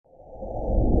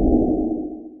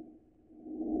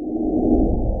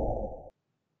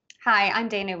Hi, I'm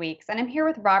Dana Weeks, and I'm here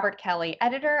with Robert Kelly,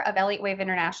 editor of Elliott Wave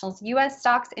International's U.S.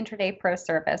 Stocks Intraday Pro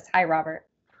Service. Hi, Robert.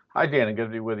 Hi, Dan. Good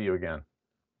to be with you again.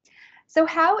 So,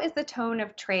 how is the tone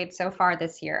of trade so far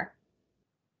this year?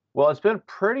 Well, it's been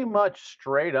pretty much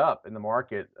straight up in the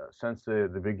market since the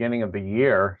beginning of the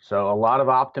year. So, a lot of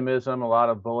optimism, a lot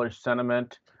of bullish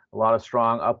sentiment, a lot of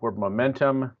strong upward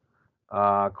momentum,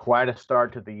 quite a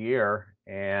start to the year.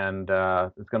 And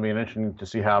it's going to be interesting to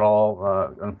see how it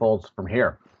all unfolds from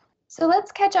here. So,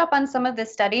 let's catch up on some of the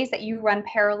studies that you run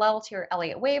parallel to your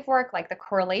Elliott Wave work, like the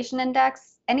correlation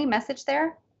index. Any message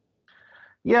there?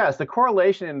 Yes, the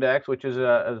correlation index, which is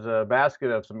a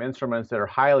basket of some instruments that are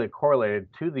highly correlated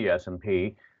to the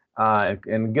S&P,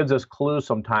 and gives us clues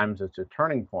sometimes as to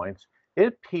turning points.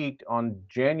 It peaked on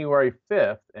January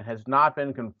 5th and has not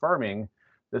been confirming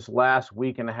this last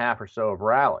week and a half or so of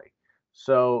rally.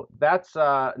 So that's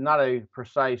not a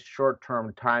precise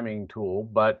short-term timing tool,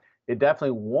 but it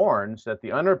definitely warns that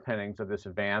the underpinnings of this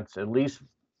advance, at least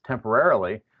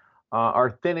temporarily,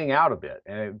 are thinning out a bit,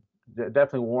 and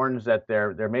definitely warns that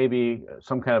there may be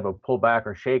some kind of a pullback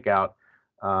or shakeout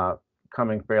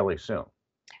coming fairly soon.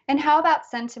 And how about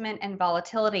sentiment and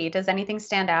volatility? Does anything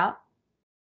stand out?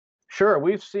 Sure,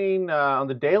 we've seen on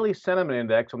the daily sentiment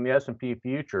index on the S&P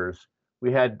futures,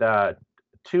 we had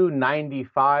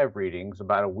 295 readings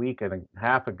about a week and a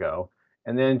half ago.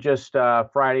 And then just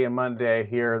Friday and Monday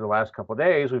here, the last couple of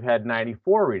days, we've had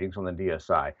 94 readings on the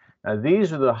DSI. Now,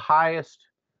 these are the highest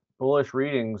bullish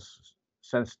readings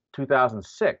since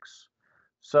 2006.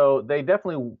 So they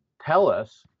definitely tell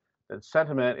us that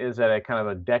sentiment is at a kind of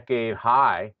a decade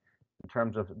high in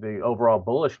terms of the overall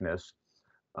bullishness.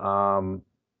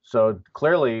 So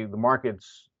clearly, the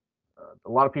market's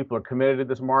a lot of people are committed to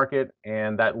this market,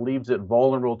 and that leaves it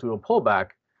vulnerable to a pullback,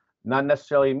 not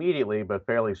necessarily immediately, but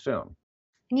fairly soon.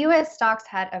 U.S. stocks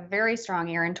had a very strong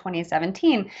year in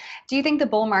 2017. Do you think the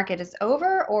bull market is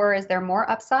over, or is there more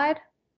upside?